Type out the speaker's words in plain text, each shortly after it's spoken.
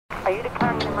Are you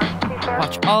declaring an emergency, sir?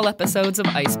 Watch all episodes of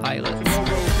Ice Pilots.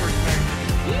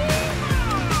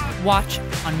 Watch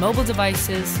on mobile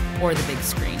devices or the big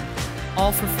screen.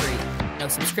 All for free. No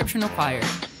subscription required.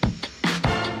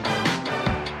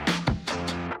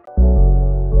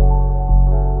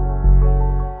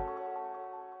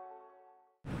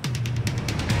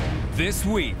 This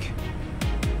week.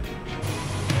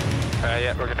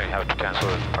 Yeah, we're going to have to cancel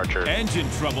the departure. Engine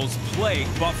troubles plague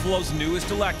Buffalo's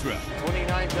newest Electra.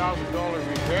 $29,000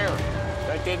 repair.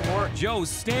 That didn't work. Joe's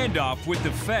standoff with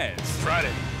the feds.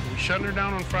 Friday. We shutting her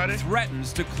down on Friday?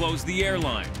 Threatens to close the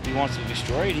airline. If he wants to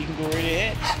destroy it, he can go right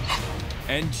ahead.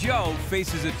 And Joe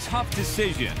faces a tough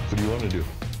decision. What do you want to do?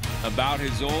 About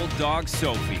his old dog,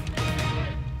 Sophie.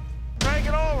 Drag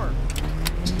it over.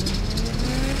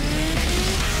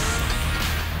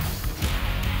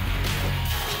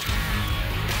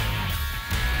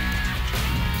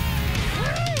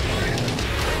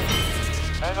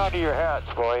 Hang on to your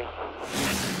hats, boy.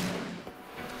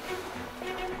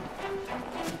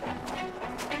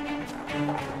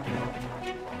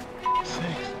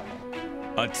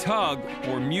 A tug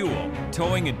or mule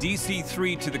towing a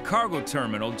DC-3 to the cargo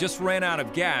terminal just ran out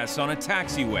of gas on a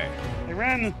taxiway. They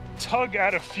ran the tug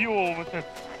out of fuel with the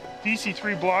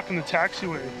DC-3 blocking the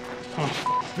taxiway.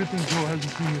 Oh, good thing Joe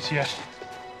hasn't seen this yet.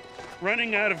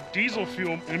 Running out of diesel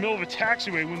fuel in the middle of a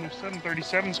taxiway when there's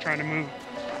 737s trying to move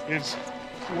is,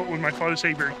 what would my father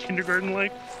say, very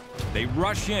kindergarten-like. They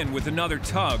rush in with another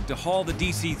tug to haul the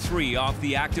DC-3 off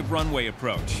the active runway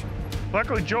approach.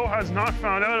 Luckily, Joe has not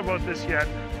found out about this yet,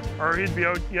 or he'd be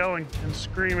out yelling and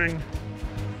screaming.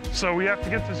 So we have to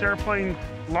get this airplane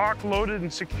locked, loaded,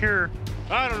 and secure.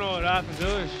 I don't know what happened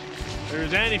to it.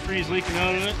 There's antifreeze leaking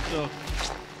out of it, so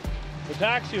the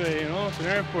taxiway, you know, it's an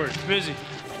airport, it's busy.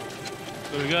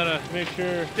 So we gotta make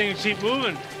sure things keep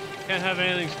moving. Can't have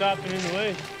anything stopping in the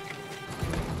way.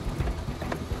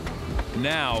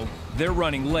 Now, they're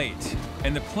running late,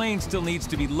 and the plane still needs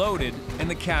to be loaded and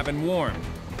the cabin warmed.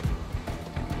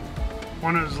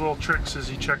 One of his little tricks is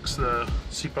he checks the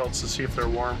seatbelts to see if they're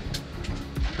warm.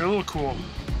 They're a little cool.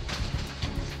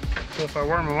 So if I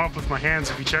warm them up with my hands,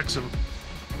 if he checks them,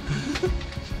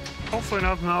 hopefully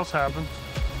nothing else happens.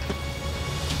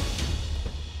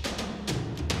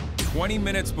 20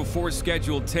 minutes before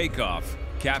scheduled takeoff,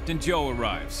 Captain Joe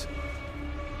arrives.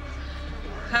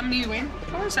 How many you in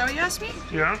for? Is that what you asked me?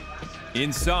 Yeah?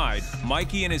 Inside,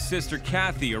 Mikey and his sister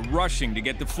Kathy are rushing to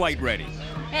get the flight ready.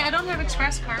 Hey, I don't have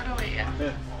express cargo yet.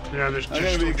 Yeah, there's I'm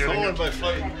going to be flown by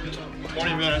flight in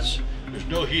 20 minutes. There's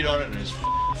no heat on it, and it's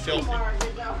filthy.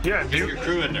 Yeah, Get your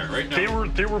crew in there right now.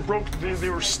 They were broke. They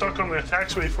were stuck on the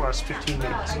taxiway for the last 15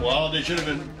 minutes. Well, they should have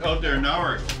been out there an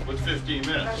hour with 15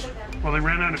 minutes. Well, they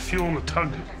ran out of fuel in the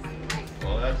tug.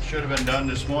 Well, that should have been done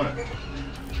this morning.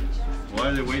 Why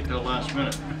did they wait till the last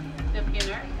minute? The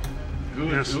beginner? Who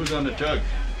was on the tug?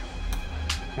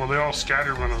 Well, they all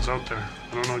scattered when I was out there.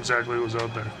 I don't know exactly who was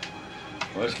out there.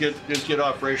 Well, let's get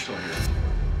operational here.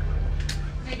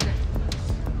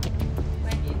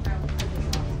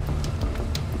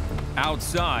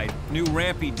 Outside, new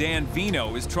rampy Dan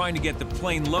Vino is trying to get the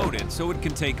plane loaded so it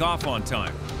can take off on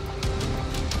time.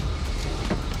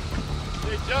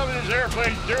 They tell me this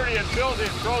airplane's dirty and filthy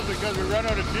and frozen because we run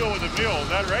out of fuel with a mule. Is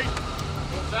that right?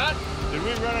 What's that? Did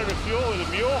we run out of fuel with a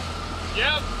mule?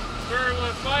 Yep, for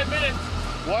 5 minutes.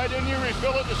 Why didn't you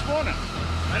refill it this morning?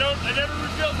 I never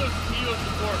refilled those mules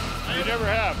before. You never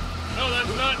have. No, that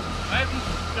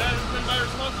hasn't been my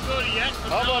responsibility yet.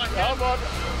 How about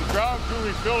the ground crew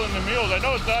refilling the mules? I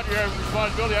know it's not your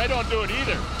responsibility. I don't do it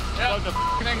either. Yeah. But the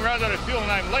thing runs out of fuel and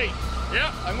I'm late.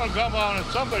 Yeah. I'm gonna come on at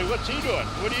somebody. What's he doing?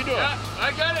 What are you doing? Yeah,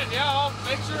 I got it. Yeah, I'll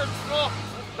make sure it's full.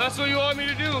 That's what you want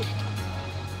me to do.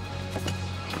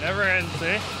 Never ends,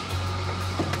 eh?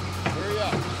 Hurry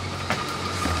up. You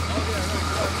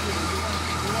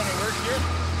want to work here?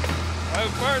 As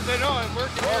far as I know, I'm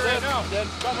working here right now. Then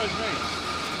come with me.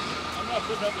 I'm not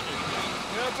putting up with this.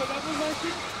 You gonna put up with my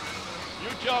seat? You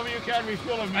tell me you can't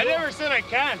refill a mule. I never said I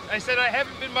can't. I said I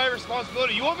haven't been my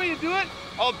responsibility. You want me to do it?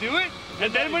 I'll do it.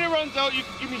 And then when it runs out, you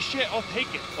can give me shit. I'll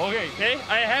take it. Okay. Okay?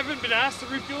 I haven't been asked to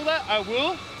refuel that. I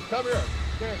will. Come here.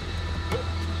 Okay.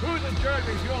 Who's in charge of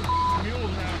refueling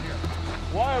mules around here?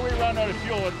 Why are we running out of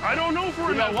fuel? I don't know if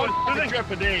we're We got not. one trip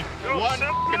a day. No, One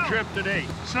settle down. trip a day.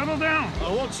 Settle down. I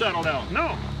won't settle down.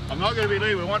 No. I'm not going to be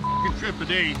late with one trip a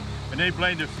day, and they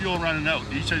blame the fuel running out.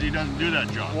 He said he doesn't do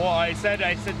that job. Well, I said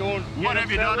don't. What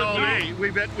have you done all day?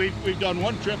 We've done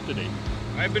one trip today.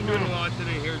 I've been doing a lot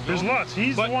today here, Joe. There's lots.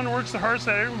 He's the one who works the hardest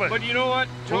out of everybody. But you know what,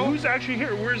 Joe? Well, who's actually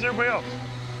here? Where's everybody else?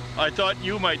 I thought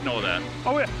you might know that.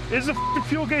 Oh yeah, is the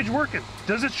fuel gauge working?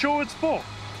 Does it show it's full?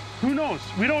 Who knows?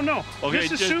 We don't know. Okay,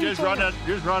 just assume just run it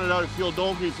out of fuel.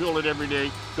 Don't refuel it every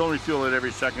day. Don't refuel it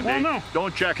every second day. No.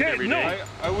 Don't check it every day.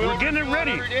 I will. We're getting it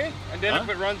ready. Every day, and then if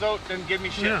it runs out, then give me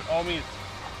shit. All means.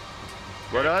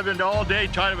 But I've been all day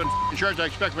tied up in insurance. I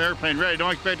expect my airplane ready.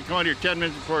 Don't expect to come out here 10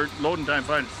 minutes before loading time,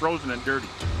 find it frozen and dirty.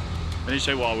 And they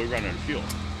say, well, we run out of fuel.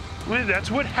 Well,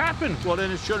 that's what happened. Well, then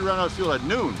it should run out of fuel at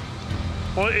noon.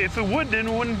 Well, if it would, then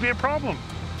it wouldn't be a problem.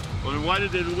 Well, then why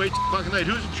did they wait till fucking night?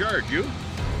 Who's in charge? You?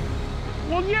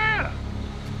 Well, yeah.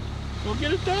 Well,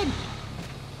 get it done.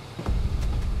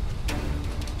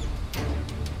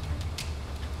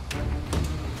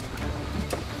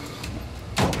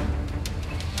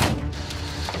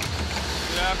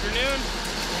 Good afternoon.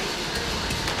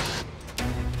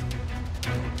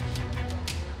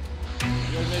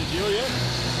 You guys made a deal yet?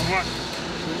 On what?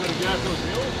 We're gonna gas those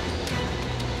mules?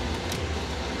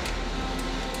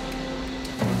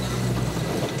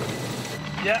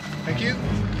 Yeah. Thank you.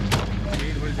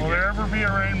 Will there ever be a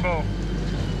rainbow?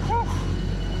 Whew.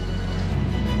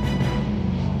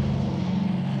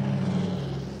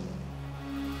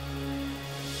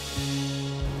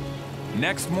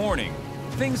 Next morning,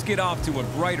 things get off to a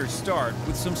brighter start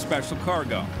with some special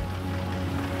cargo.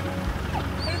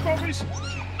 Hey, puppies.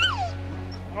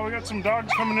 Oh, we got some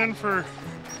dogs coming in for,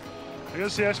 I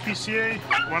guess, the SPCA.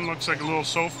 One looks like a little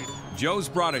Sophie. Joe's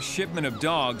brought a shipment of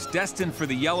dogs destined for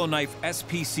the Yellowknife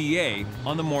SPCA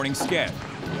on the morning sked.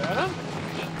 Yeah.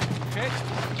 Okay.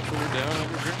 Put her down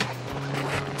over here.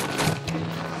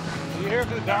 You here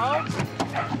for the dogs?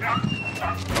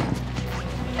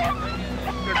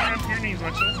 They're cramped your knees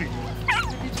like Sophie.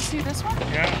 Did you see this one?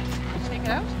 Yeah. Take it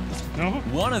out. No?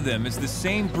 One of them is the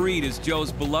same breed as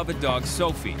Joe's beloved dog,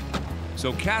 Sophie.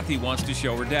 So Kathy wants to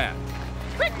show her dad.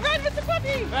 Quick, run with the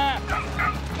puppy!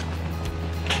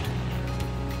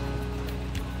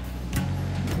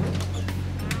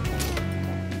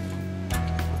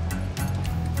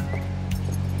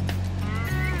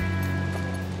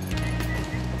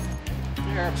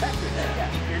 You're a peckerhead. Yeah,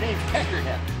 your name's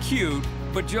Peckerhead. Cute,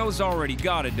 but Joe's already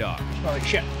got a dog. Smell like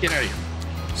shit. Get out of here.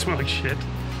 Smell like shit. It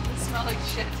smells like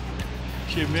shit.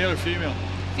 She male or female?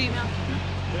 Female.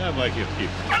 Yeah, I like you.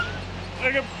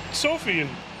 I got Sophie and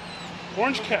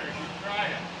Orange Cat.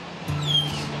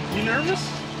 You nervous?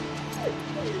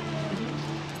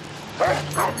 I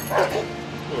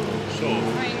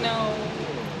know.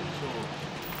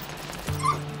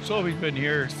 Sophie's been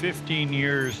here 15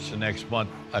 years the next month.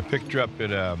 I picked her up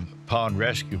at a pound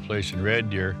rescue place in Red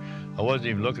Deer. I wasn't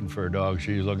even looking for a dog,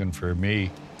 she was looking for me.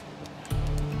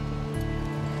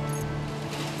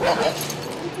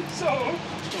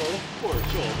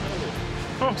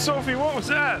 Oh, Sophie, what was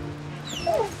that?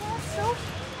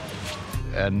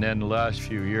 And then the last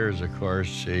few years, of course,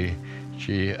 she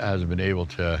hasn't been able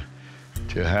to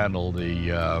handle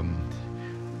the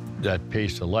that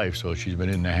pace of life, so she's been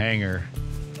in the hangar.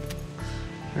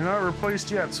 You're not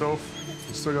replaced yet, Soph.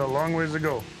 You still got a long ways to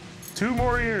go. 2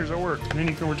 more years at work, and then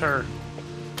you can retire.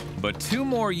 But 2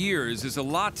 more years is a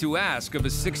lot to ask of a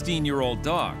 16-year-old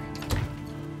dog.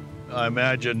 I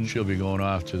imagine she'll be going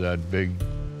off to that big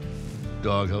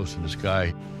doghouse in the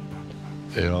sky.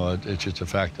 You know, it's just a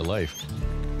fact of life.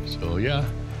 So, yeah,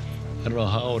 I don't know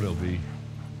how it'll be.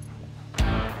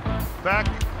 Back.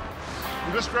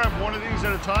 We'll just grab one of these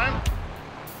at a time.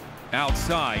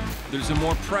 Outside, there's a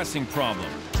more pressing problem.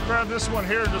 Let's grab this one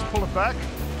here and just pull it back.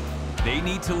 They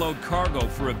need to load cargo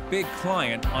for a big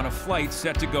client on a flight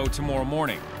set to go tomorrow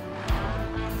morning.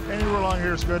 Anywhere along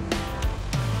here is good.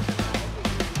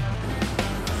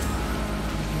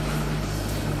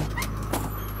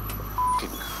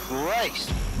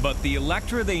 Christ. But the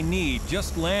Electra they need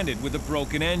just landed with a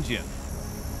broken engine.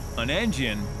 An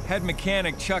engine head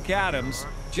mechanic Chuck Adams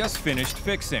just finished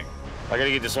fixing. I gotta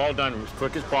get this all done as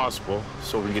quick as possible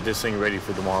so we can get this thing ready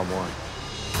for tomorrow morning.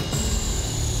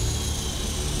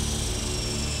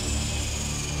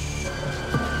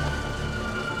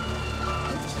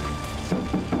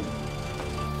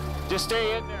 Just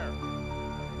stay in there.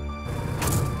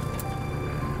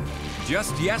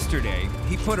 Just yesterday,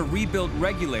 he put a rebuilt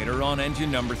regulator on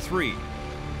engine number 3.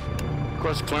 Of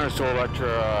course, clearance to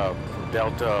Electra,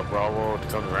 Delta, Bravo to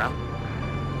come around.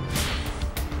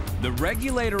 The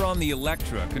regulator on the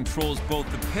Electra controls both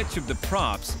the pitch of the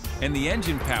props and the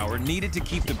engine power needed to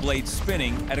keep the blade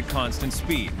spinning at a constant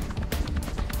speed.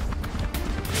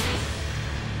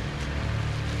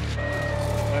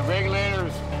 The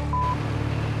regulator's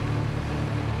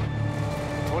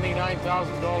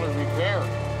 $29,000 repair.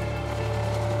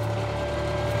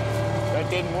 That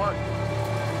didn't work.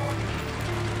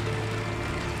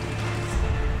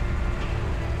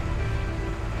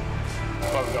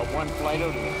 Well, we got one flight out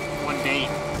of it, one day.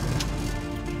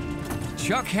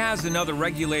 Chuck has another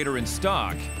regulator in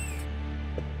stock,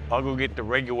 I'll go get the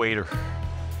regulator.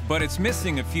 but it's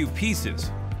missing a few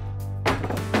pieces.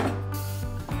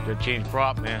 Gotta change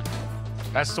prop, man.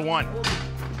 That's the one.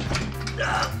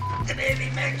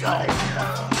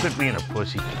 Quit being a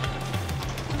pussy.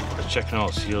 Just checking all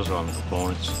the seals on the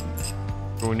components.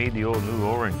 We need the old new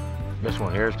O-ring. This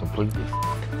one here is completely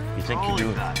You think you're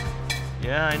doing it?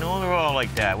 Yeah, I know they're all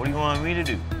like that. What do you want me to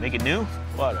do? Make it new?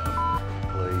 What a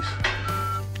place.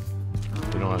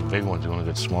 We don't have big ones, we only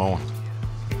got small ones.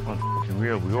 On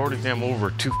real, we ordered them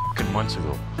over 2 months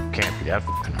ago. Can't be that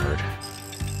hard.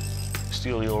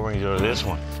 Steal the O-rings out of this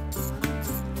one.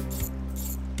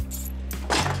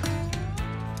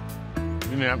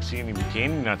 You haven't seen any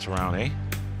bikini nuts around, eh?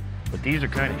 But these are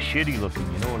kind of shitty looking,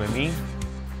 you know what I mean?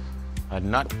 A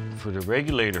nut for the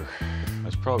regulator.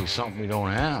 That's probably something we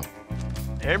don't have.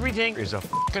 Everything is a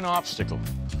fucking obstacle.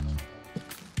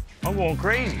 I'm going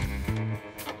crazy.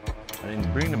 I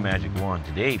didn't bring the magic wand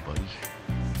today, buddy.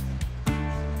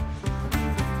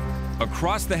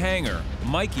 Across the hangar,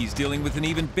 Mikey's dealing with an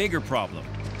even bigger problem.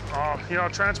 You know,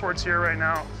 transport's here right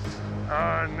now.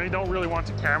 And they don't really want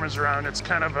the cameras around. It's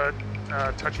kind of a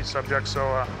touchy subject, so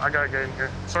I gotta get in here.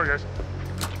 Sorry, guys.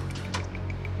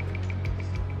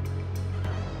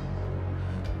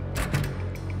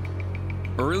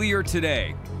 Earlier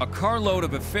today, a carload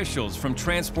of officials from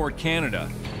Transport Canada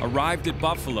arrived at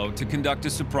Buffalo to conduct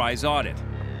a surprise audit.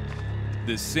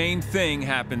 The same thing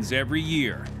happens every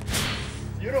year.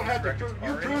 You don't have to prove.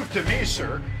 You prove to me,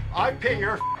 sir. I pay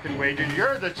your f***ing wages.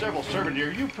 You're the civil servant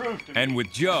here. You prove to me. And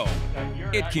with Joe,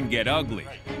 it can get ugly.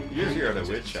 You're here at a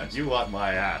witch hunt. You want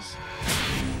my ass.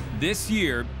 This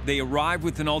year, they arrive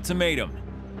with an ultimatum.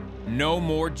 No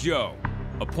more Joe.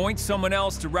 Appoint someone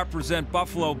else to represent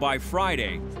Buffalo by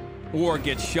Friday, or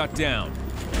get shut down.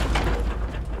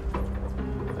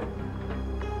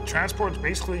 Transport's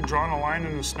basically drawing a line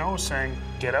in the snow saying,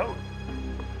 get out.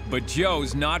 But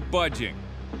Joe's not budging.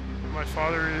 My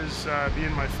father is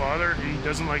being my father. He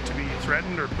doesn't like to be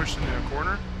threatened or pushed into a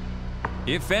corner.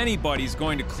 If anybody's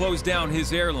going to close down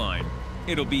his airline,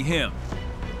 it'll be him.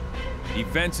 He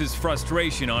vents his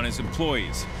frustration on his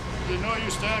employees. You know you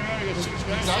stand around, you got 6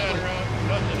 guys standing around,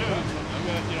 nothing to do. I've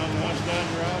got, you know, the one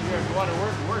standing around here. If you want to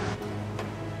work, work.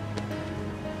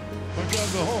 Why don't you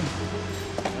go home?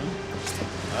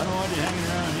 I don't want you hanging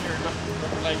around here,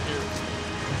 looking like you're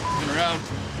hanging around.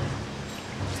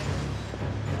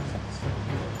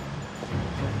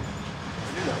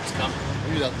 I knew that was coming. I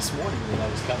knew that this morning when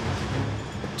that was coming.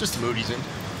 Just the mood he's in.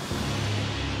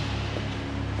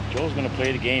 Joe's gonna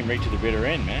play the game right to the bitter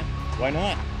end, man. Why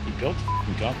not? He built the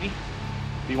f***ing company.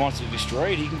 If he wants to destroy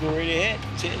it, he can go right ahead.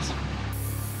 It's his.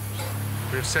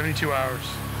 We have 72 hours.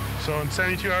 So in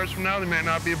 72 hours from now, there may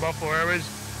not be a Buffalo Airways,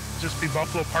 just be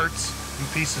Buffalo parts and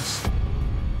pieces.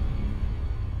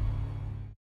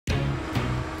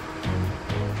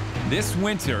 This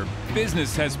winter,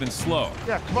 business has been slow.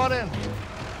 Yeah, come on in.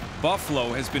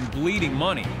 Buffalo has been bleeding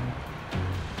money.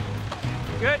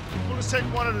 Good. We'll just take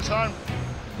one at a time.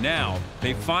 Now,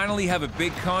 they finally have a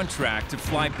big contract to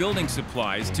fly building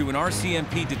supplies to an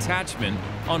RCMP detachment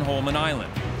on Holman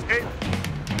Island. Hey.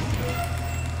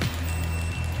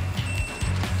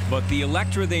 But the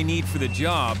Electra they need for the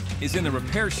job is in the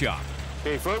repair shop.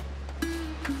 Hey, folks.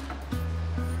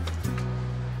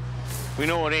 We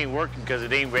know it ain't working because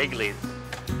it ain't regulated.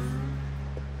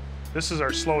 This is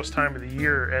our slowest time of the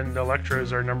year, and the Electra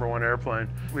is our #1 airplane.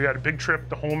 We got a big trip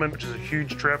to Holman, which is a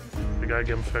huge trip. We gotta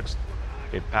get them fixed.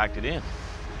 They packed it in.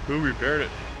 Who repaired it?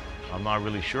 I'm not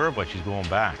really sure, but she's going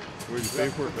back. Where's the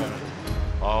paperwork on it?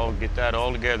 I'll get that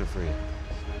all together for you.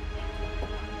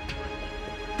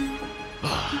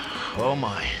 Oh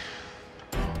my.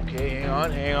 Okay, hang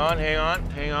on, hang on, hang on,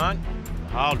 hang on.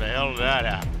 How the hell did that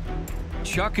happen?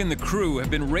 Chuck and the crew have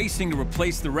been racing to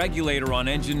replace the regulator on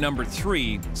engine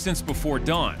 #3 since before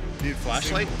dawn. Need a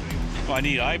flashlight? If I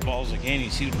need eyeballs, I can't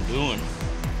even see what I'm doing.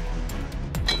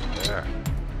 There.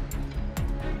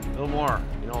 A little more.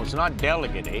 You know, it's not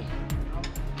delicate, eh?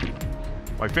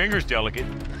 My finger's delicate.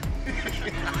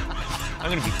 I'm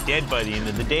gonna be dead by the end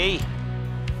of the day.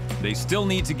 They still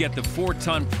need to get the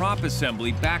 4-ton prop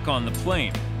assembly back on the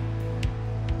plane.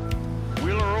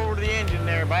 Wheel her over to the engine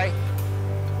there, bye.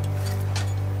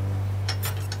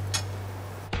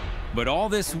 But all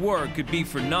this work could be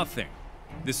for nothing.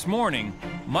 This morning,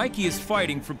 Mikey is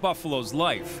fighting for Buffalo's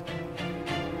life.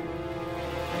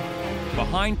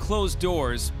 Behind closed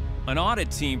doors, an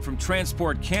audit team from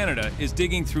Transport Canada is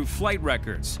digging through flight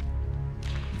records.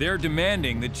 They're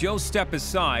demanding that Joe step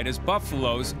aside as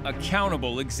Buffalo's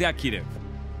accountable executive.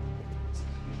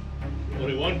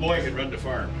 Only one boy can run the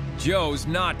farm. Joe's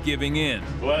not giving in.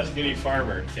 Go ask any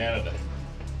farmer in Canada.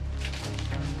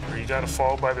 You gotta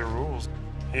follow by the rules.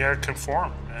 You gotta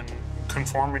conform, and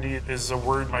conformity is a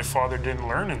word my father didn't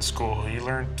learn in school. He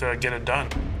learned to get it done.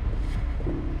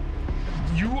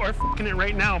 You are f***ing it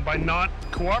right now by not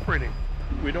cooperating.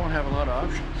 We don't have a lot of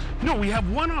options. No, we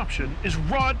have one option, is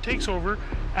Rod takes over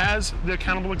as the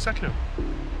accountable executive.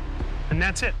 And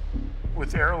that's it.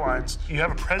 With airlines, you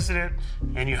have a president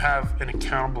and you have an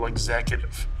accountable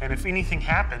executive. And if anything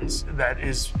happens that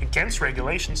is against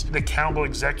regulations, the accountable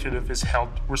executive is held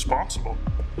responsible.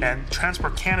 And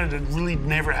Transport Canada really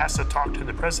never has to talk to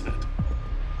the president.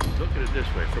 Look at it this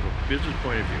way, from a business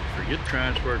point of view, forget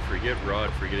transport, forget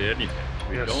Rod, forget anything.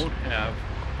 We don't have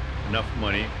enough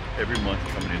money every month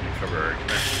coming in to cover our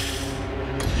expenses.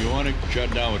 You want to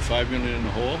shut down with $5 million in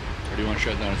the hole, or do you want to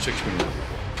shut down with $6 million?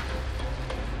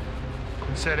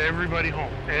 We said everybody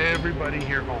home. Everybody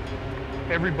here home.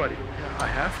 Everybody. Yeah, I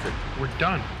have to. We're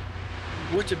done.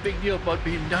 What's the big deal about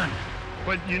being done?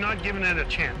 But you're not giving it a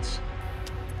chance.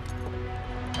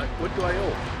 What do I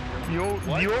owe?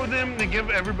 You owe them to give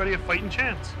everybody a fighting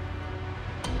chance.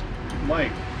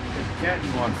 Mike, it can't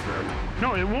go on forever.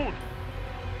 No, it won't.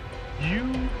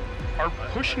 You are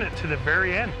pushing it to the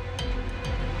very end.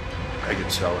 I could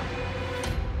sell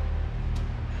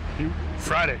it.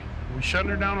 Friday. Are we shutting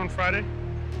her down on Friday?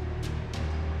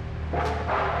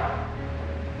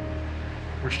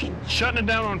 We're shutting it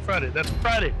down on Friday. That's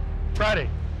Friday. Friday.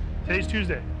 Today's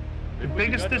Tuesday. The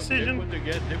biggest decision.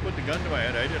 They put the gun to my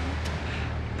head. I didn't.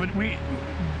 But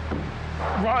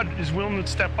Rod is willing to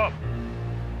step up.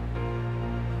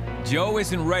 Joe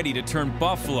isn't ready to turn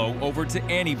Buffalo over to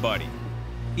anybody,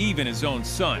 even his own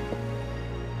son.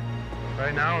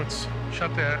 Right now, it's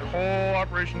shut the whole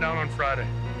operation down on Friday.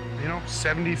 You know,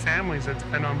 70 families that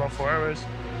depend on Buffalo Airways.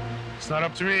 It's not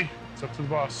up to me, it's up to the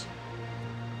boss.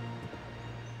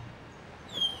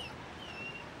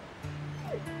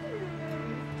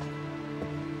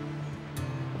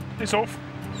 Hey, Soph.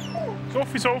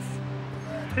 Sophie, Soph.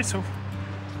 Hey, Soph.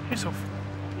 Hey, Soph.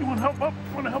 You want to help up?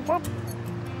 You want to help up?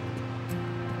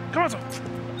 Come on, Soph.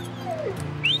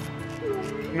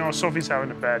 You know, Sophie's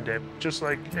having a bad day. Just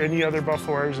like any other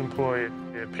Buffalo Airways employee.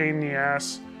 A pain in the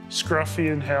ass,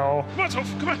 scruffy in hell. Come on,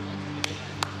 Soph, come on.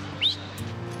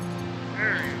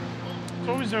 There you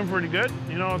go. Sophie's doing pretty good.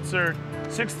 You know, it's her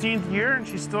 16th year and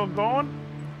she's still going.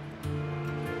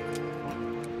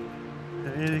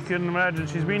 You couldn't imagine.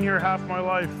 She's been here half my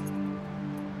life.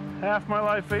 Half my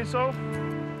life, eh, Soph?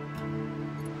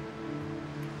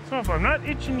 So if I'm not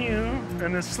itching you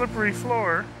and this slippery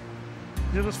floor,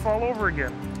 you'll just fall over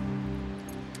again.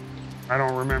 I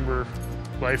don't remember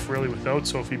life really without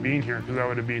Sophie being here, because I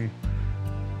would have been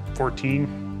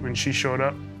 14 when she showed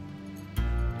up.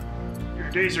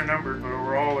 Your days are numbered, but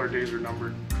overall our days are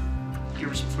numbered. Give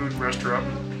her some food, rest her up.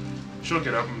 She'll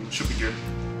get up and she'll be good.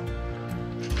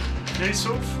 Hey,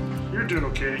 Soph, you're doing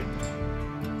okay.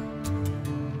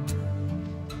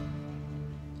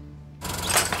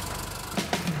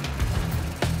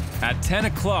 At 10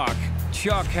 o'clock,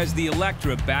 Chuck has the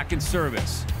Electra back in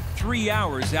service, 3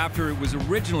 hours after it was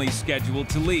originally scheduled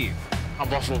to leave. I'm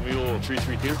Buffalo Mule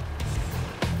 332.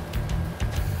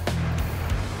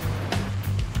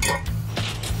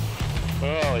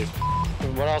 Holy,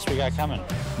 what else we got coming?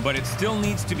 But it still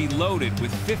needs to be loaded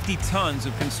with 50 tons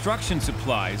of construction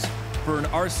supplies for an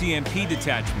RCMP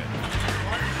detachment.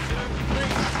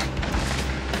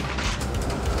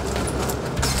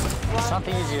 It's not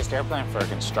the easiest airplane for a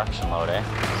construction load, eh?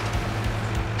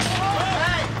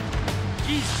 Hey!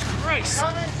 Jesus Christ!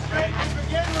 Coming straight to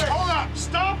begin with. Hold up!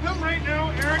 Stop him right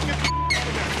now, Eric!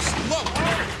 Look!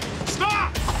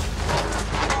 Stop!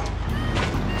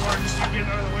 Just get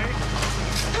out of the way.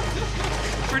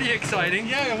 Pretty exciting.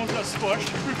 Yeah, I almost got squashed.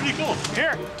 Pretty cool.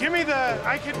 Here, give me the.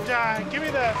 Give me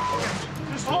the.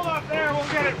 Just hold up there. We'll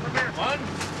get it from here. 1,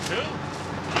 2,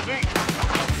 3.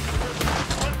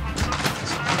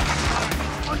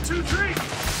 1, 2, 3.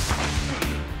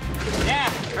 Yeah,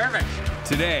 perfect.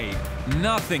 Today,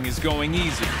 nothing is going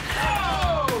easy.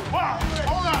 Oh! Wow!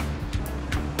 Hold up!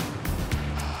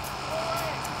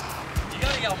 You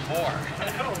gotta yell more.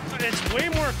 It's way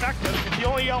more effective if you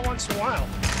only yell once in a while.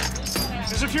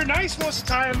 Because if you're nice most of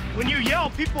the time, when you yell,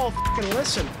 people will f***ing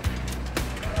listen.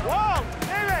 Whoa!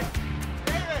 David!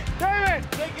 David!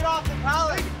 Take it off the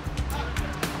pallet.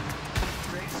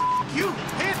 You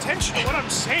pay attention to what I'm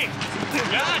saying.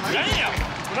 God damn!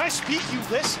 When I speak, you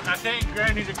listen. I think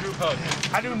Grant needs a group hug.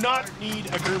 I do not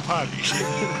need a group hug.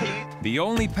 The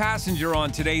only passenger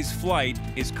on today's flight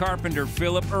is Carpenter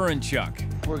Philip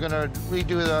Urenchuk. We're going to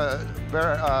redo the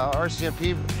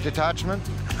RCMP detachment.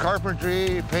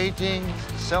 carpentry, painting,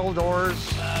 cell doors.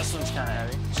 This one's kind of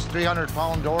heavy.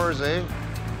 300-pound doors, eh?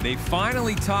 They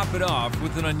finally top it off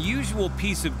with an unusual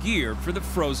piece of gear for the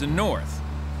frozen north.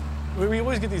 We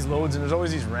always get these loads, and there's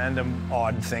always these random,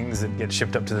 odd things that get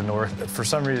shipped up to the north. For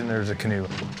some reason, there's a canoe.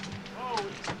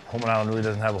 Holman Island really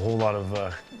doesn't have a whole lot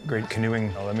of great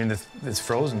canoeing. I mean, it's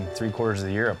frozen 3/4 of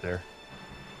the year up there.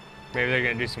 Maybe they're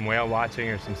gonna do some whale watching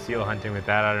or some seal hunting with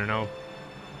that, I don't know.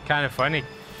 Kind of funny.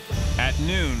 At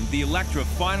noon, the Electra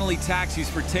finally taxis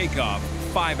for takeoff,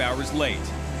 5 hours late.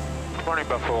 Good morning,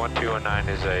 Buffalo 1219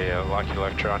 is a Lockheed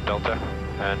Electra on Delta,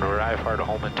 and we're IFR to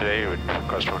Holman today with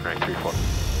request runway 34.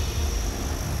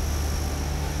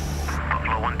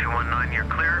 Buffalo 1219, you're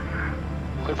clear.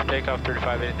 Clear for takeoff,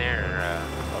 35 in there,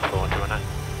 Buffalo 1219.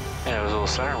 Yeah, it was a little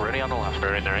center, ready on the left.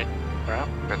 Ready in the right. Right.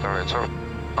 Get the right, so.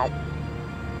 Oh.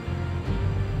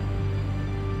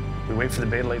 We wait for the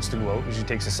beta lights to go out. Usually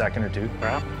takes a second or two.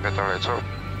 Right. Get the right, so.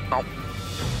 Oh.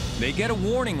 They get a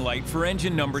warning light for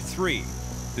engine number 3,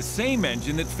 the same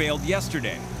engine that failed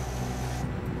yesterday.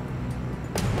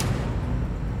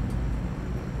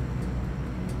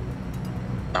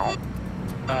 No.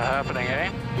 Not happening, eh?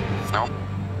 No.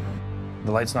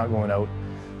 The light's not going out.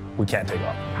 We can't take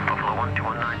off. Buffalo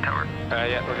 1219 tower.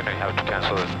 Yeah, we're gonna have to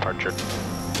cancel the departure.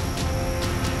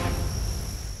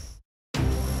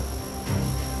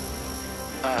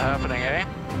 Not happening, eh?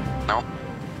 No.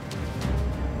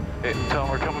 Hey, tell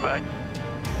them we're coming back.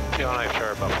 Yellowknife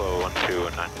tower, Buffalo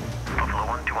 1219. Buffalo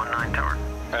 1219 tower.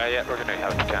 Yeah, we're gonna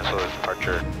have to cancel the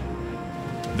departure.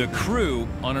 The crew,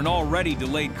 on an already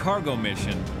delayed cargo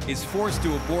mission, is forced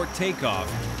to abort takeoff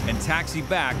and taxi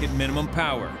back at minimum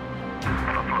power.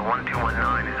 Buffalo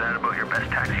 1219, is that about your best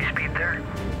taxi speed there?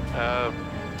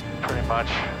 Pretty much.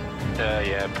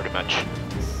 Yeah, pretty much.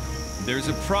 There's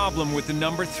a problem with the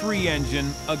number 3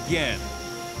 engine again.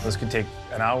 This could take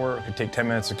an hour, it could take 10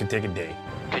 minutes, it could take a day.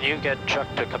 Can you get Chuck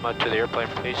to come out to the airplane,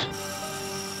 please?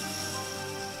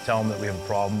 Tell them that we have a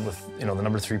problem with, the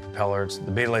number 3 propeller.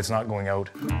 The beta light's not going out.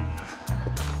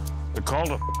 They're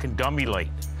called a fucking dummy light.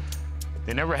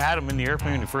 They never had them in the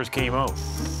airplane when it first came out.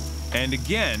 And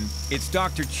again, it's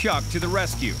Dr. Chuck to the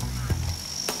rescue.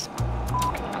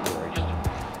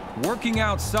 Working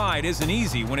outside isn't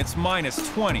easy when it's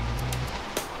 -20.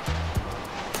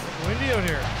 Windy out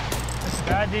here. It's a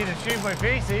bad day to shave my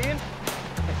face, Ian.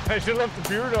 I should have left the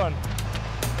beard on.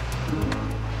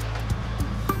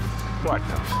 What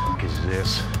the fuck is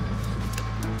this?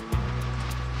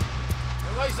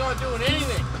 The light's not doing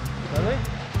anything. Really?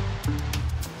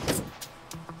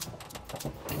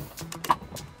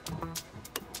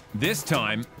 This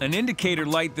time, an indicator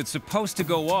light that's supposed to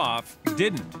go off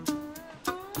didn't.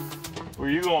 Where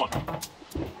are you going?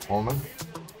 Holman?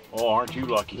 Oh, aren't you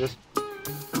lucky?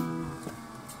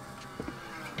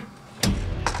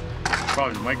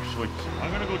 Probably the micro switch.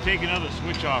 I'm gonna go take another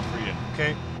switch off for you.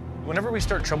 Okay. Whenever we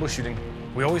start troubleshooting,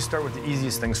 we always start with the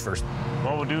easiest things first.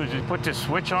 What we'll do is just put this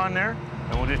switch on there,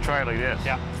 and we'll just try it like this.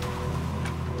 Yeah.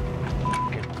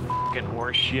 Fucking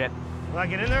horse shit. Will I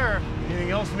get in there, or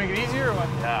anything else to make it easier, or what?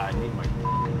 Yeah, I need my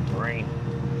brain.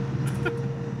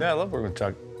 Yeah, I love working with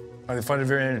Chuck. I find it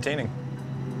very entertaining.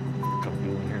 Come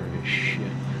doing here this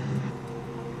shit.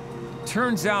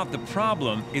 Turns out the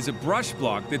problem is a brush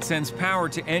block that sends power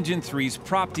to engine 3's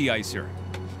prop de-icer.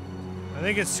 I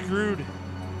think it's screwed.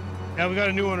 Yeah, we got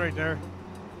a new one right there.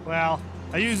 Well,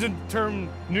 I use the term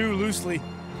new loosely.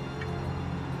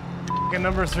 Fucking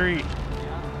number 3.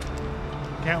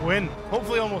 Can't win.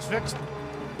 Hopefully almost fixed.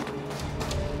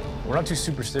 We're not too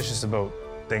superstitious about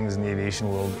things in the aviation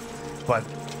world, but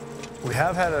we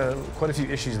have had quite a few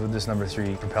issues with this number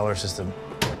 3 propeller system.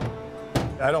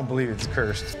 I don't believe it's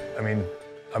cursed. I mean,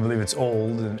 I believe it's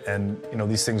old, and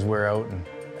these things wear out,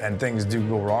 and things do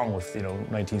go wrong with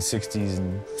 1960s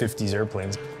and 50s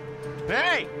airplanes.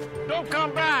 Hey, don't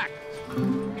come back.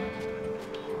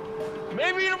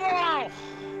 Maybe tomorrow.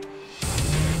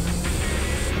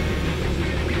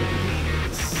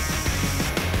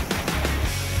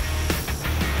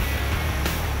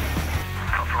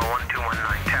 Buffalo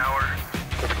 1219 tower.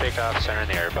 Clear for takeoff, center in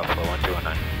the air, Buffalo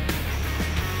 1219.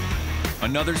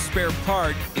 Another spare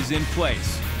part is in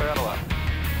place. Clear on the left.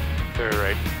 Clear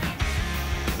right.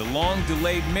 The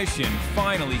long-delayed mission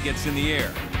finally gets in the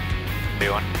air.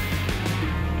 B1.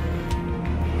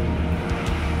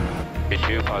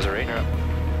 B2, pause the radar.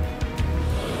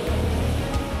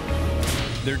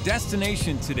 Their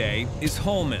destination today is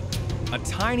Holman, a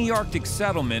tiny Arctic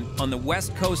settlement on the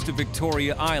west coast of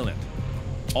Victoria Island,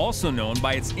 also known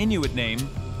by its Inuit name,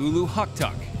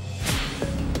 Uluhuktuk.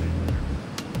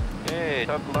 Hey,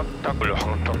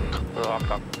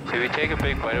 Should we take a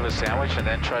big bite of a sandwich and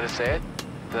then try to say it?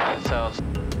 That sounds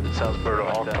Southbird of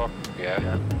Hawk Talk?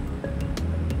 Yeah.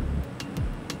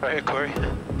 Right here, Corey.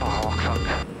 Oh, Hawk Talk.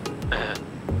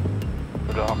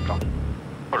 What the Hawk Talk?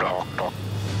 What the Hawk Talk?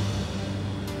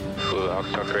 Hawk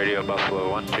Talk Radio, Buffalo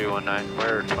 1219.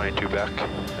 We're 22 back.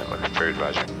 Looking for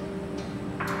advisor.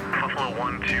 Buffalo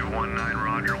 1219,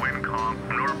 roger, wind comp.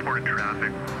 No reported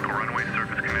traffic. Runway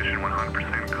surface condition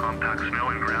 100% compact snow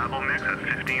and gravel mix at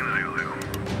 15 Zulu.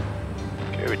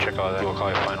 Okay, we check all that. We'll call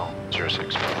you final.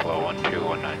 06 Buffalo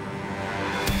 1219.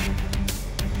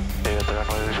 You got the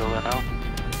runway visual there now?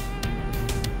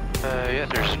 Yeah,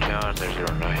 there's John, there's your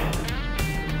runway.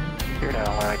 You're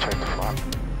down when I check the flap.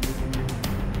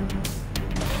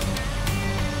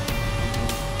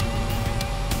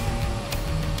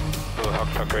 Hawk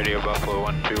Talk Radio, Buffalo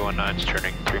 1219 is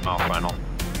turning 3 mile final.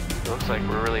 Looks like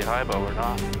we're really high, but we're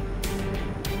not.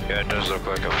 Yeah, it does look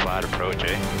like a flat approach,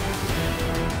 eh?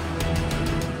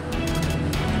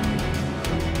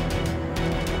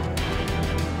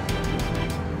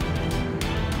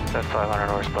 That 500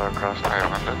 horsepower across the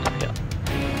 500? Yeah.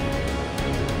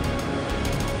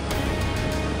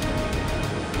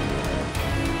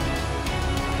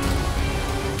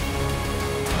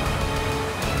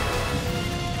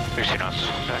 You've seen us.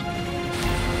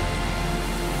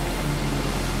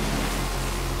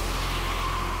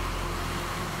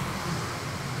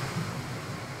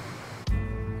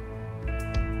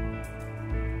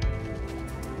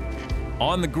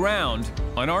 On the ground,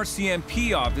 an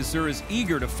RCMP officer is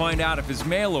eager to find out if his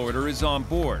mail order is on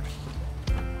board.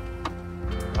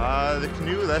 The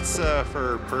canoe, that's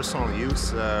for personal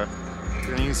use. We're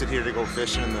gonna use it here to go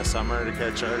fishing in the summer to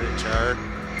catch Arctic char.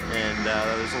 And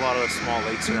there's a lot of small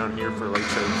lakes around here for lake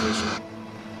trout fishing.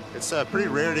 It's pretty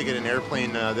rare to get an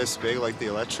airplane this big like the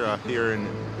Electra here in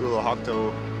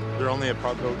Uluhakto. There are only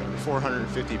about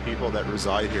 450 people that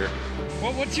reside here.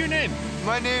 What's your name?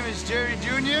 My name is Jerry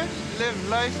Jr. Live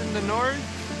life in the north.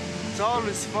 It's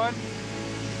always fun.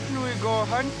 We go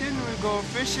hunting, we go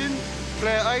fishing,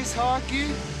 play ice hockey.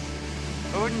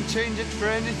 I wouldn't change it for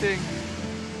anything.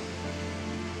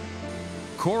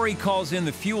 Corey calls in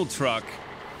the fuel truck,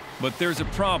 but there's a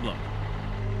problem.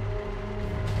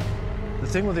 The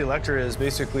thing with the Electra is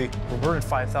basically we're burning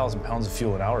 5,000 pounds of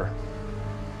fuel an hour.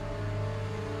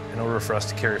 In order for us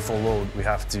to carry full load, we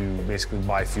have to basically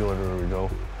buy fuel everywhere we go.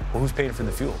 Well, who's paying for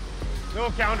the fuel? No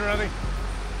account or nothing.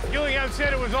 Gillingham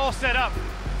said it was all set up,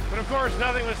 but of course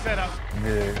nothing was set up.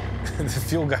 The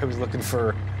fuel guy was looking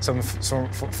for some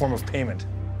form of payment.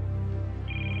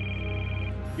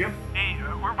 Yep. Hey,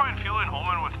 we're buying fuel in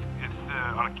Holman with,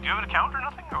 do you have an account or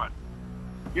nothing, or what?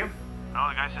 Yep. No,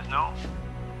 the guy says no.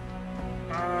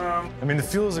 I mean, the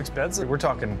fuel is expensive. We're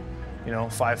talking, you know,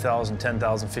 $5,000, $10,000,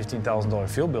 $15,000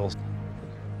 fuel bills.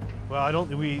 Well,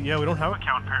 we don't have an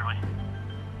account apparently.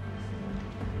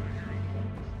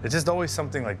 It's just always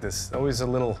something like this, always a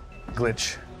little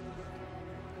glitch.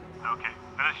 Okay,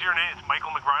 and is your name, it's Michael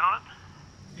McBride on it?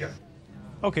 Yeah.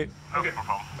 Okay. Okay, no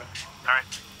problem. All right.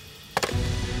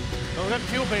 Well, we got the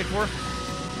fuel paid for.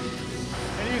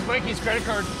 And use Mikey's credit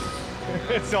card.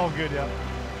 It's all good, yeah.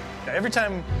 Every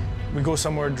time we go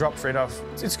somewhere, drop freight off,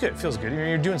 it's good, it feels good.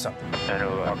 You're doing something. I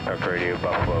know Hawk Talk Radio,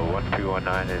 Buffalo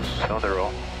 1219 is on the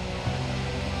roll.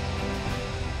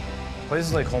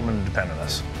 Places like Holman depend on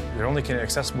us. They're only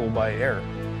accessible by air.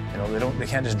 You know, they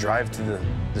can't just drive to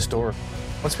the store.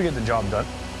 Once we get the job done,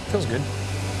 it feels good.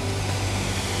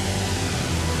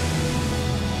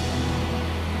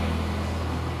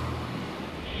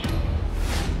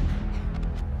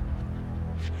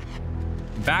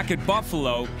 Back at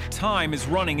Buffalo, time is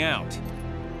running out.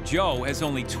 Joe has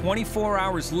only 24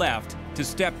 hours left to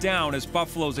step down as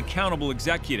Buffalo's accountable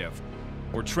executive,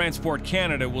 or Transport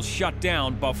Canada will shut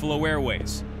down Buffalo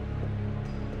Airways.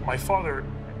 My father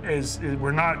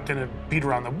we're not going to beat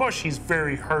around the bush. He's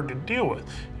very hard to deal with,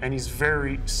 and he's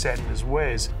very set in his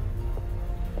ways.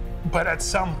 But at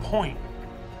some point,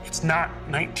 it's not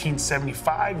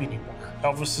 1975 anymore.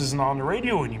 Elvis isn't on the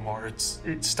radio anymore.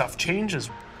 Stuff changes.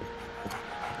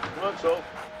 Come on, Soph.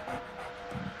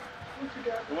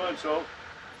 Come on, Soph.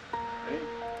 Hey.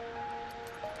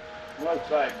 Come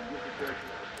outside.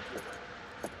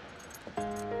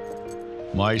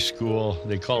 My school,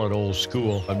 they call it old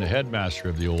school. I'm the headmaster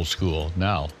of the old school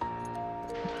now.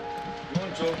 Come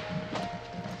on, Soph.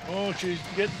 Oh, she's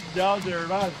getting down there a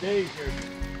lot of days here.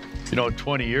 You know,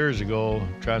 20 years ago,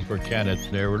 Transport Canada,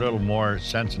 they were a little more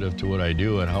sensitive to what I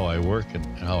do and how I work and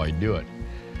how I do it.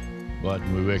 But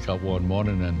we wake up one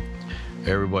morning and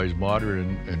everybody's moderate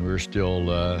and we're still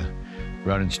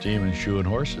running steam and shoeing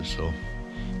horses, so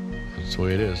that's the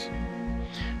way it is.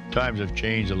 Times have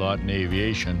changed a lot in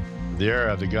aviation. The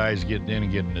era of the guys getting in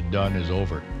and getting it done is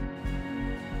over.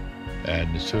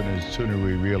 And the sooner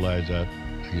we realize that,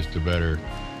 I guess the better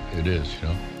it is, you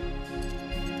know.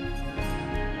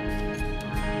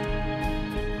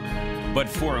 But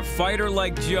for a fighter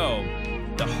like Joe,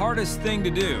 the hardest thing to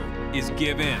do is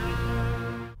give in.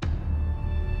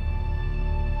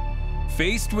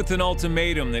 Faced with an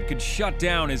ultimatum that could shut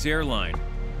down his airline,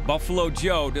 Buffalo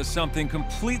Joe does something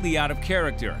completely out of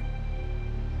character.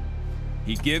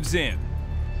 He gives in.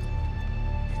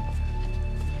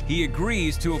 He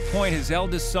agrees to appoint his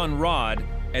eldest son, Rod,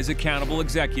 as accountable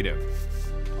executive.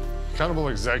 Accountable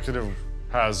executive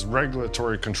has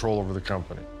regulatory control over the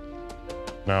company.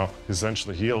 Now,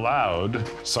 essentially, he allowed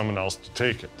someone else to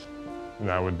take it, and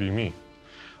that would be me.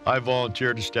 I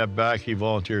volunteered to step back, he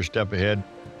volunteered to step ahead.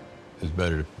 It's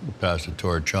better to pass the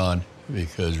torch on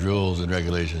because rules and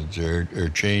regulations are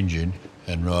changing,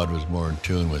 and Rod was more in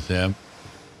tune with them.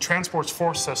 Transport's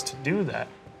forced us to do that.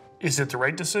 Is it the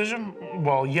right decision?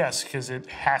 Well, yes, because it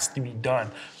has to be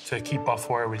done to keep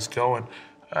Buffalo Airways going.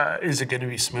 Is it going to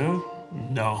be smooth?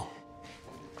 No.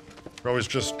 We're always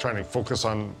just trying to focus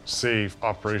on safe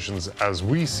operations as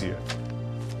we see it.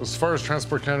 As far as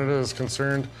Transport Canada is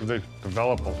concerned, they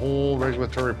develop a whole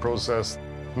regulatory process,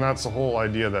 and that's the whole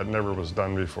idea that never was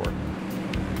done before.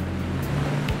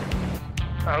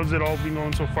 How's it all been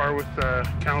going so far with the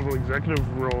accountable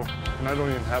executive role? And I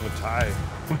don't even have a tie.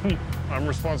 I'm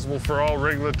responsible for all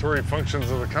regulatory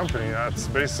functions of the company. That's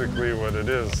basically what it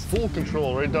is. Full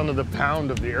control, right down to the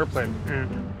pound of the airplane.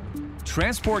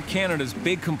 Transport Canada's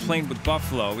big complaint with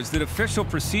Buffalo is that official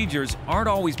procedures aren't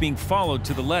always being followed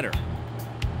to the letter.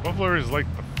 Buffalo is like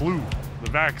the flu.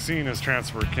 The vaccine is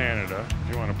Transport Canada, if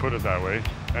you want to put it that way,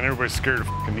 and everybody's scared of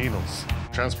f***ing needles.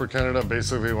 Transport Canada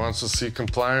basically wants to see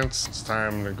compliance. It's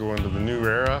time to go into the new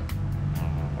era.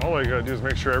 All I gotta do is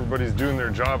make sure everybody's doing their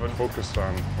job and focused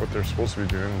on what they're supposed to be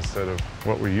doing instead of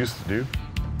what we used to do.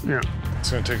 Yeah.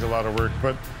 It's gonna take a lot of work,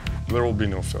 but there will be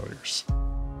no failures.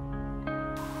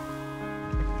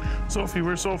 Sophie,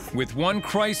 where's Sophie? With one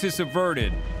crisis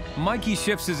averted, Mikey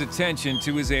shifts his attention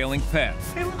to his ailing pet.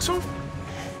 Hey, look, Sophie.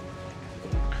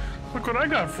 Look what I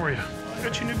got for you. I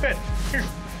got you a new bed. Here.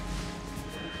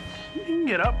 You can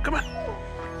get up. Come on.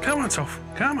 Come on, Sophie.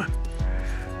 Come on.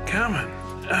 Come on.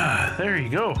 Ah, there you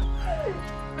go.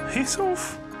 Hey,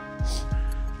 Soph.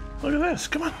 Look at this.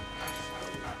 Come on.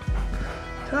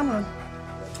 Come on.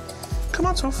 Come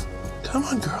on, Soph. Come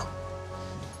on, girl.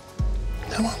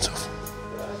 Come on, Soph.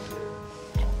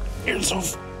 Here,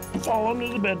 Soph. Fall under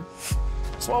the bed.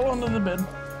 Fall under the bed.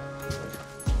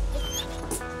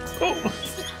 Oh.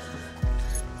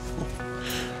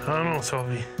 I don't know,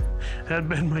 Sophie. That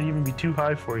bed might even be too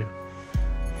high for you.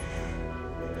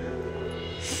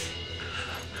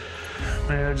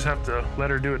 Maybe I just have to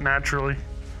let her do it naturally.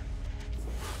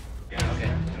 Yeah,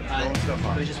 okay.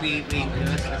 We just we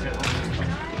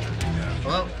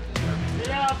Hello?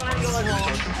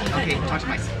 Okay, talk to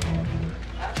Mike.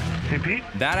 Hey, Pete?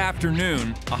 That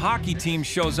afternoon, a hockey team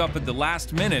shows up at the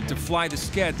last minute to fly the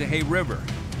Sked to Hay River,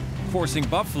 forcing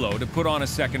Buffalo to put on a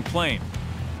second plane.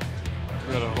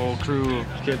 We got a whole crew of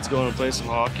kids going to play some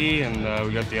hockey, and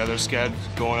we got the other Sked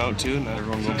going out too, and then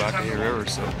everyone going back to Hay River,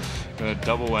 so got a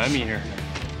double whammy here.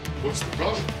 What's the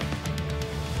problem?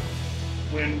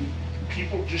 When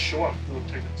people just show up for the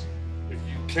tickets. If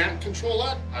you can't control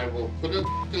that, I will put a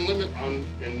limit on,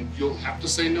 and you'll have to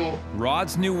say no.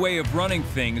 Rod's new way of running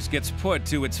things gets put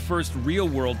to its first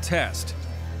real-world test.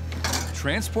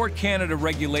 Transport Canada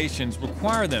regulations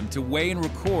require them to weigh and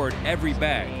record every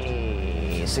bag.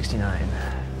 69.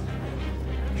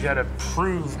 You gotta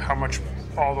prove how much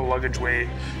all the luggage weigh.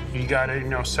 You gotta,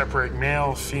 separate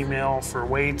male, female for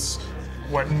weights.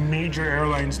 What major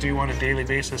airlines do on a daily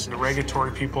basis, and the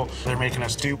regulatory people, they're making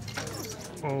us do.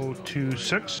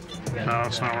 026. No,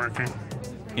 it's not working.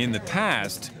 In the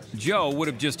past, Joe would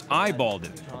have just eyeballed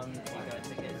it.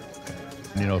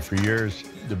 For years,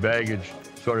 the baggage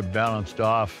sort of balanced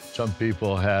off. Some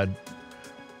people had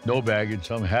no baggage,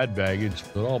 some had baggage.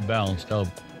 It all balanced out.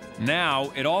 Now,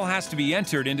 it all has to be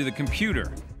entered into the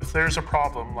computer. If there's a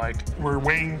problem, like we're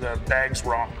weighing the bags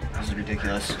wrong. This is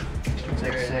ridiculous.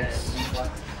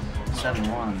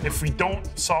 6671. If we don't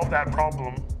solve that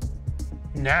problem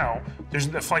now,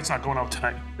 the flight's not going out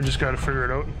tonight. We just got to figure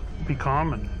it out, be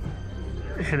calm, and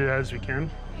hit it as we can.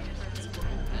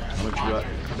 How much you got?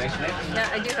 Yeah,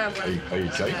 I do have one. Are you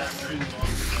tight?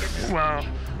 Well,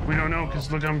 we don't know,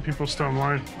 because look how many people still in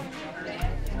line.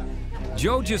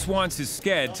 Joe just wants his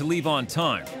Sked to leave on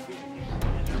time.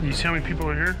 You see how many people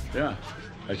are here? Yeah,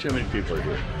 I see how many people are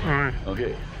here. All right.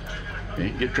 Okay.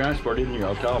 Get transported in here.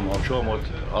 I'll tell them. I'll show them what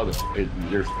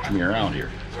they're coming around here.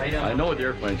 I know the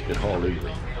airplanes can haul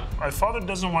legally. My father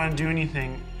doesn't want to do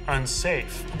anything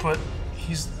unsafe, but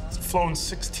He's flown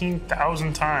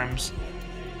 16,000 times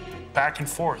back and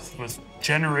forth with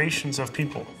generations of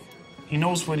people. He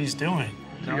knows what he's doing.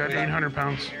 You got 800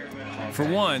 pounds. For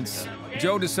once,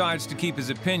 Joe decides to keep his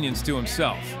opinions to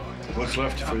himself. What's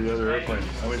left for the other airplane?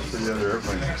 How much for the other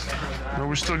airplane? No,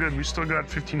 we're still good. We still got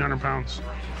 1,500 pounds.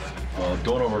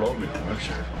 Don't overload me too much.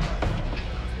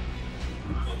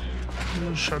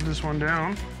 We'll shut this one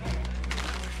down.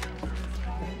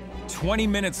 20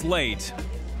 minutes late,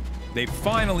 they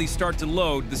finally start to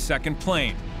load the second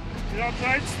plane. Get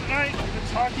outside tonight.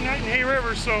 It's hockey night in Hay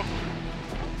River, so.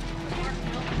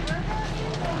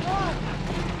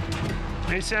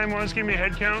 Hey, Sam, want to give me a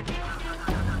head count?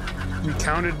 We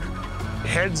counted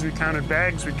heads, we counted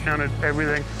bags, we counted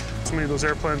everything. So many of those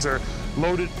airplanes are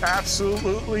loaded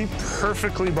absolutely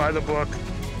perfectly by the book.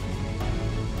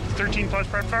 13 plus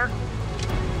prep fire?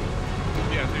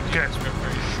 Yeah, 13 plus prep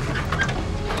fire.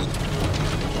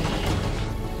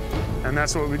 And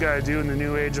that's what we got to do in the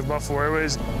new age of Buffalo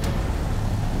Airways.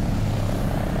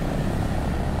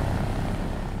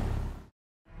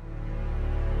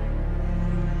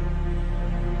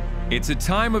 It's a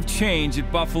time of change at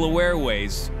Buffalo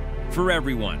Airways for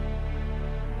everyone.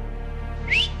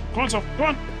 Come on, Sophie. Come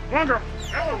on. Come on, girl.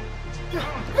 Come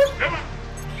on.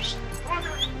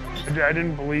 I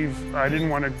didn't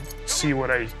want to see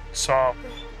what I saw.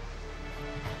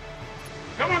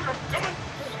 Come on, girl. Come on.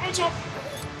 Come on, Sophie.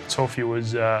 Sophie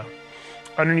was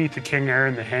underneath the King Air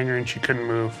in the hangar and she couldn't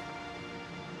move.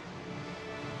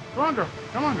 Come on, girl.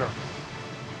 Come on, girl.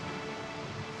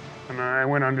 And I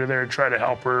went under there to try to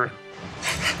help her.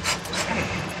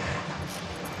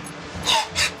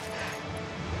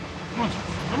 Come on,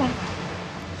 come on.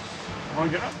 Come on,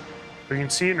 get up. You can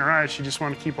see it in her eyes, she just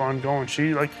wanted to keep on going.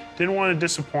 She didn't want to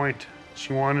disappoint.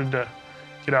 She wanted to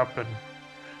get up, and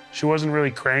she wasn't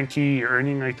really cranky or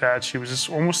anything like that. She was just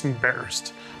almost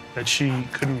embarrassed that she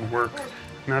couldn't work.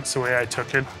 And that's the way I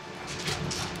took it.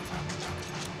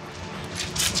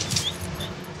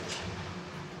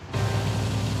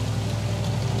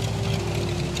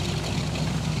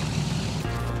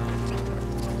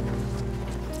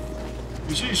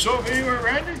 You see Sophie anywhere,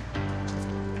 Randy?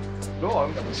 No, I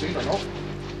haven't seen her, no.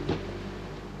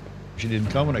 She didn't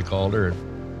come when I called her.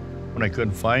 When I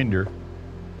couldn't find her.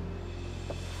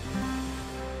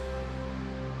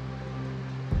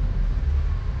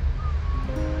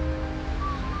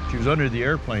 She was under the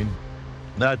airplane.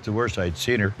 That's the worst I'd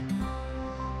seen her.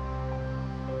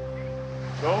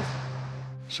 Go.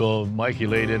 So Mikey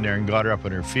laid in there and got her up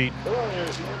on her feet.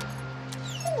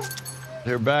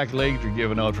 Her back legs were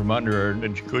giving out from under her,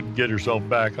 and she couldn't get herself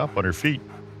back up on her feet.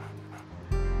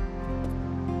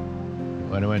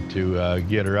 When I went to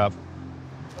get her up,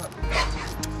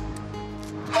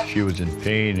 she was in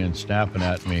pain and snapping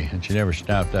at me, and she never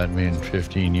snapped at me in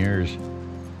 15 years.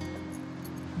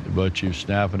 But she was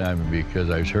snapping at me because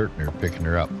I was hurting her, picking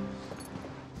her up.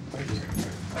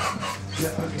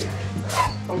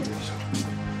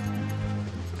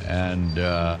 And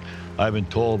I've been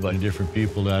told by different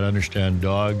people that understand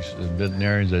dogs and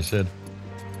veterinarians, I said,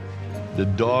 the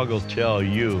dog will tell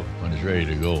you when it's ready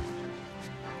to go.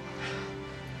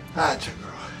 That's a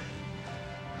girl.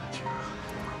 That's a girl.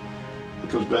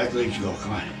 Put those back legs go,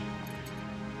 come on.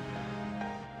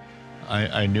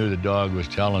 I knew the dog was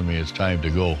telling me it's time to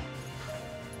go.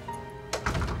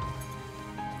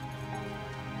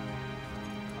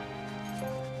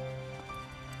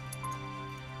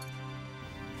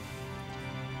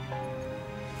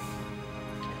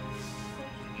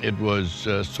 It was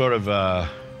sort of a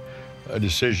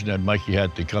decision that Mikey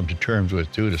had to come to terms with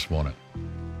too this morning.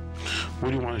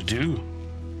 What do you want to do?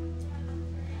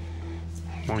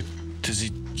 Does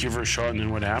he give her a shot and then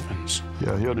what happens?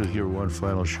 Yeah, he'll just give her one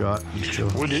final shot.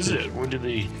 What is it? What did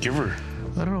they give her?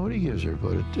 I don't know what he gives her,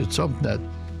 but it's something that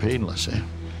painless, eh?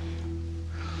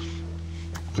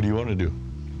 What do you want to do?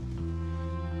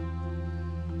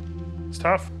 It's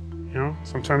tough, you know?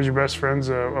 Sometimes your best friend's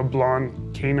a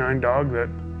blonde canine dog that,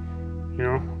 you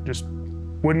know, just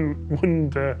wouldn't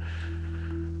leave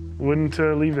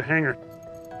the hangar.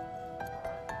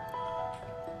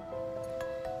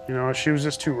 You know, she was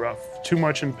just too rough, too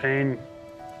much in pain.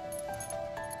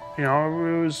 You know,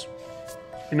 it was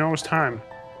time.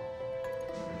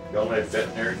 Yellowknife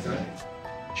veterinary clinic?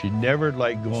 She never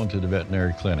liked going to the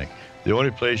veterinary clinic. The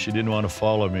only place she didn't want to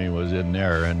follow me was in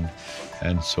there,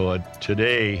 and so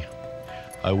today,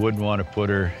 I wouldn't want to put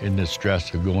her in the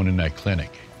stress of going in that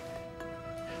clinic.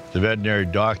 The veterinary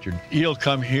doctor, he'll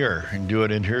come here and do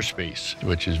it in her space,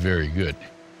 which is very good.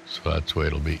 So that's the way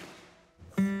it'll be.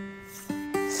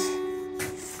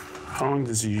 How long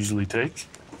does it usually take?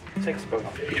 It takes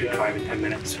about between 5 and 10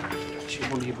 minutes. She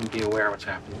won't even be aware of what's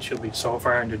happening. She'll be so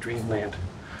far into dreamland,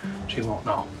 she won't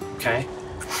know, okay?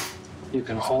 You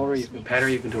can hold her, you can pet her,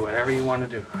 you can do whatever you want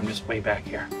to do. I'm just way back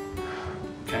here,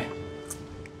 okay?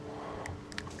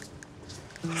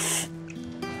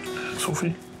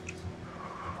 Sophie?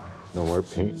 No more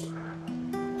paint.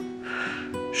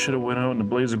 Should have went out in the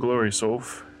blaze of glory,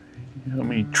 Soph. How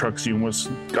many trucks you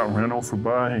must got ran over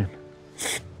by?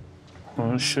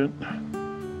 Oh, shit.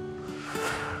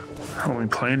 How many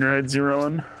plane rides you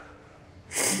on?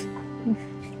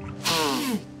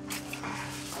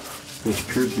 She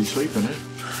appears to be sleeping, eh?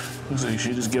 Looks like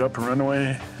she just get up and run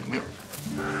away. Yep.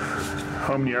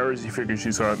 How many hours do you figure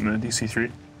she saw it in the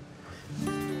DC-3?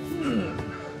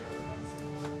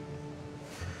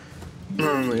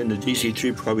 In the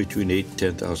DC-3, probably between 8,000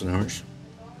 and 10,000 hours.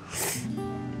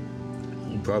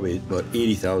 Probably about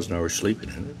 80,000 hours sleeping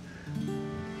in it.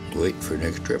 Waiting for the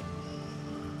next trip.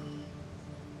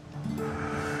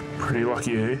 Pretty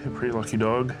lucky, eh? A pretty lucky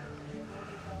dog.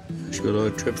 She's got a lot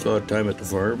of trips, a lot of time at the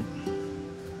farm.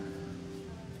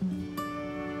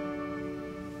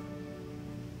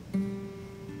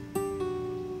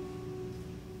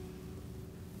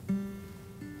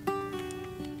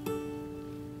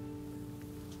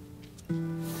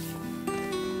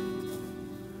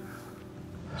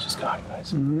 She's gone,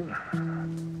 guys.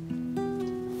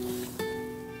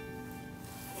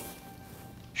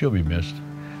 She'll be missed,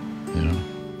 you know.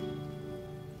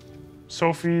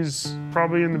 Sophie's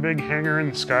probably in the big hangar in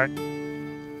the sky.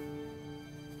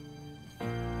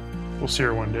 We'll see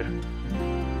her one day.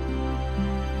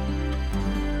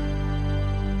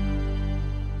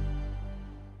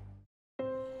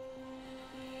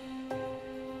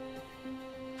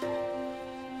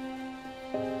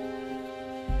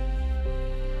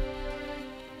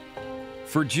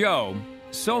 For Joe,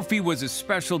 Sophie was a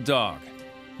special dog,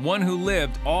 one who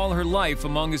lived all her life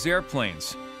among his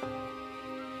airplanes.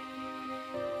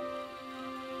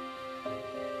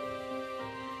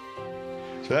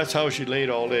 So that's how she laid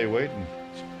all day waiting.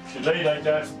 She laid like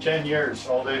that for 10 years,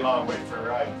 all day long, waiting for a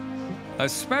ride. A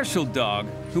special dog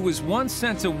who was once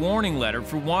sent a warning letter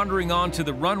for wandering onto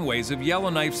the runways of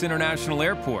Yellowknife's International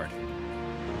Airport.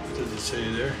 What does it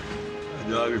say there? A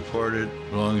dog reported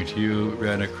belonging to you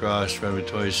ran across runway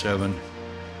 27.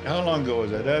 How long ago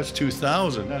was that? That's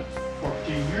 2000. That's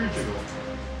 14 years ago.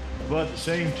 But at the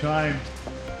same time,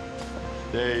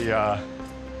 they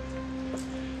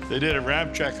did a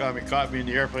ramp check on me, caught me in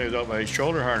the airplane without my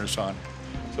shoulder harness on.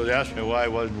 So they asked me why I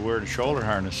wasn't wearing a shoulder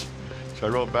harness. So I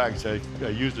wrote back and said, I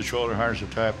used the shoulder harness to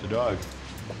tie up the dog.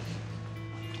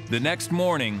 The next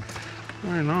morning,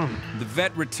 Right on. The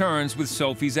vet returns with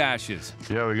Sophie's ashes.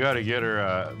 Yeah, we got to get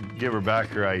her, give her back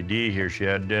her ID here. She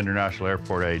had the International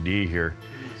Airport ID here.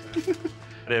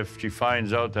 If she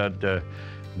finds out that the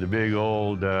big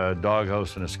old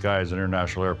doghouse in the sky is an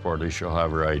international airport, at least she'll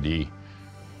have her ID.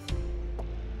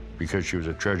 Because she was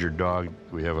a treasured dog,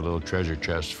 we have a little treasure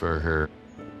chest for her.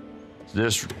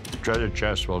 This treasure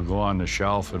chest will go on the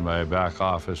shelf in my back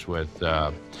office with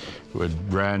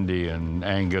Brandy and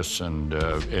Angus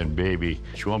and Baby.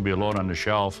 She won't be alone on the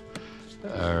shelf.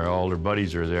 All her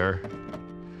buddies are there.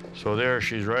 So there,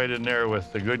 she's right in there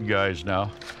with the good guys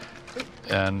now.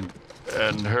 And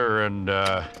her and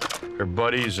her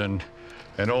buddies and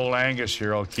old Angus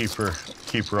here, I'll keep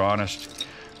her honest.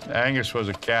 Angus was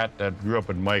a cat that grew up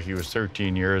in Mike. He was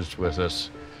 13 years with us.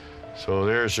 So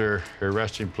there's her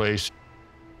resting place.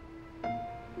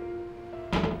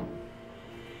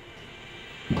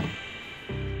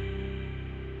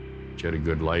 She had a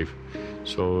good life.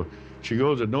 So she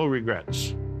goes with no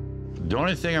regrets. The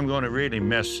only thing I'm going to really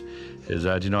miss is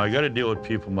that, I got to deal with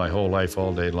people my whole life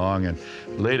all day long, and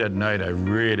late at night, I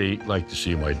really like to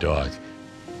see my dog.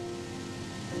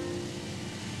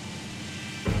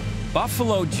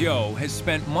 Buffalo Joe has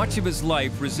spent much of his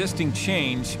life resisting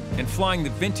change and flying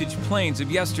the vintage planes of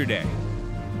yesterday.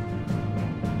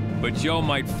 But Joe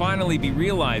might finally be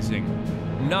realizing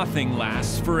nothing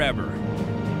lasts forever.